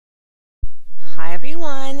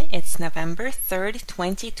everyone, it's November 3rd,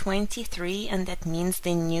 2023, and that means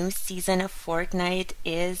the new season of Fortnite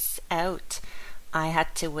is out. I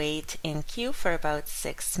had to wait in queue for about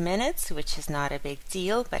 6 minutes, which is not a big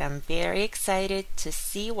deal, but I'm very excited to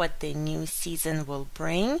see what the new season will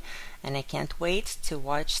bring, and I can't wait to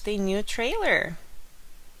watch the new trailer.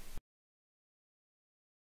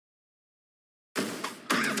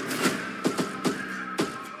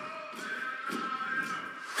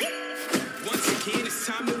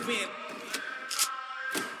 Time to win.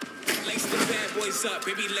 Lace the bad boys up,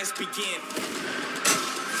 baby, let's begin.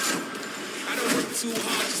 I don't work too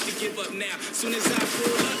hard just to give up now. Soon as I pull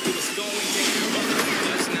up, it was going down.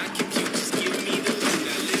 Does not compute, just give me the loot.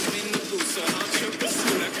 I live in the booth, so I'll trip the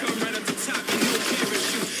suit. I come right up the top and no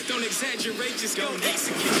parachute. Don't exaggerate, just go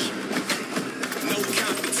execution. No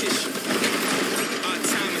competition. Our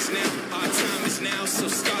time is now, so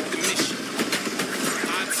start the mission.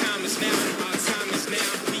 Our time is now,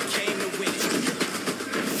 we came to win it,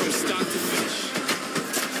 from start to finish.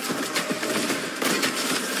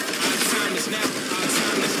 Our time is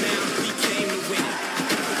now, we came to win it,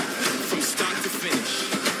 from start to finish.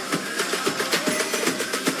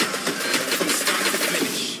 From start to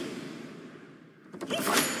finish.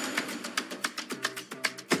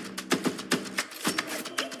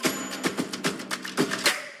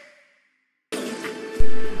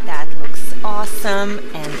 That looks awesome,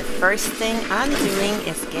 and the first thing I'm doing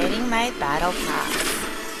is getting my battle pass.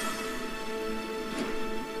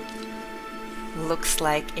 Looks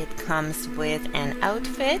like it comes with an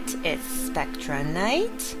outfit. It's Spectra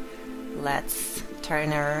Knight. Let's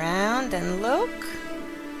turn around and look.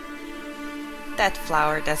 That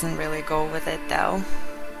flower doesn't really go with it though.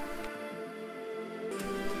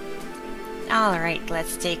 Alright,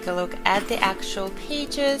 let's take a look at the actual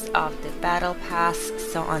pages of the Battle Pass.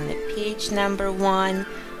 So on the page number 1,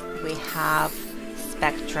 we have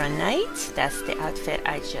Spectra Knight. That's the outfit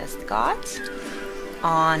I just got.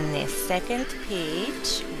 On the second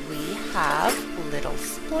page, we have Little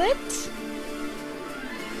Split.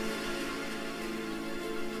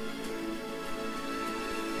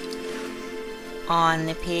 On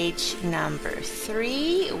the page number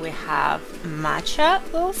 3, we have Matcha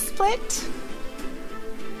Little Split.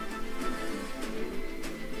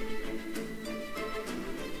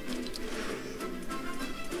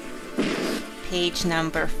 Page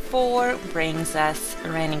number 4 brings us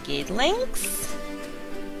Renegade Lynx.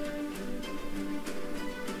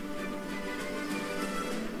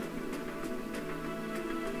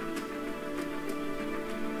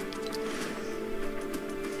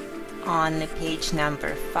 On the page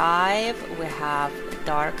number 5, we have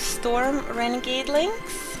Darkstorm Renegade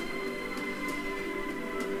Lynx.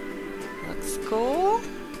 Looks cool.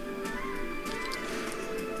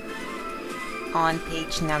 On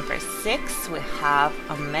page number 6, we have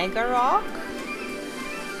Omega Rock.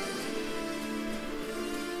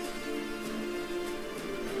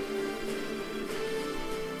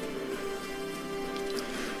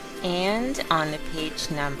 And on the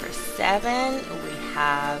page number 7, we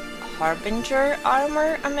have Harbinger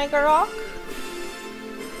Armor Omega Rock.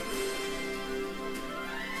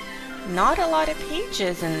 Not a lot of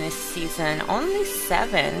pages in this season, only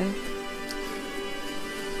 7.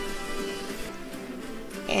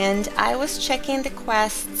 And I was checking the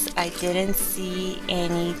quests, I didn't see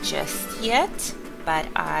any just yet, but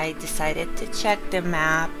I decided to check the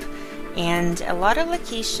map, and a lot of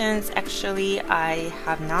locations actually I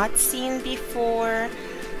have not seen before.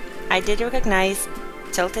 I did recognize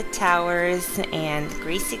Tilted Towers and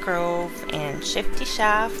Greasy Grove and Shifty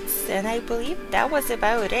Shafts, and I believe that was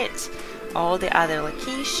about it. All the other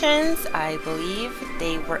locations, I believe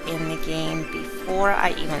they were in the game before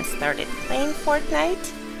I even started playing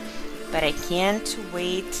Fortnite, but I can't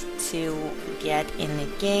wait to get in the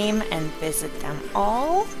game and visit them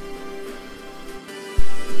all.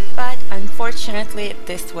 But unfortunately,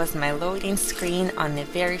 this was my loading screen on the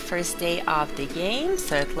very first day of the game,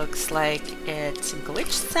 so it looks like it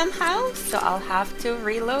glitched somehow, so I'll have to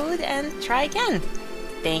reload and try again.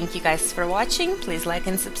 Thank you guys for watching, please like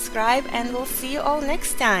and subscribe, and we'll see you all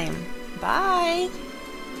next time. Bye!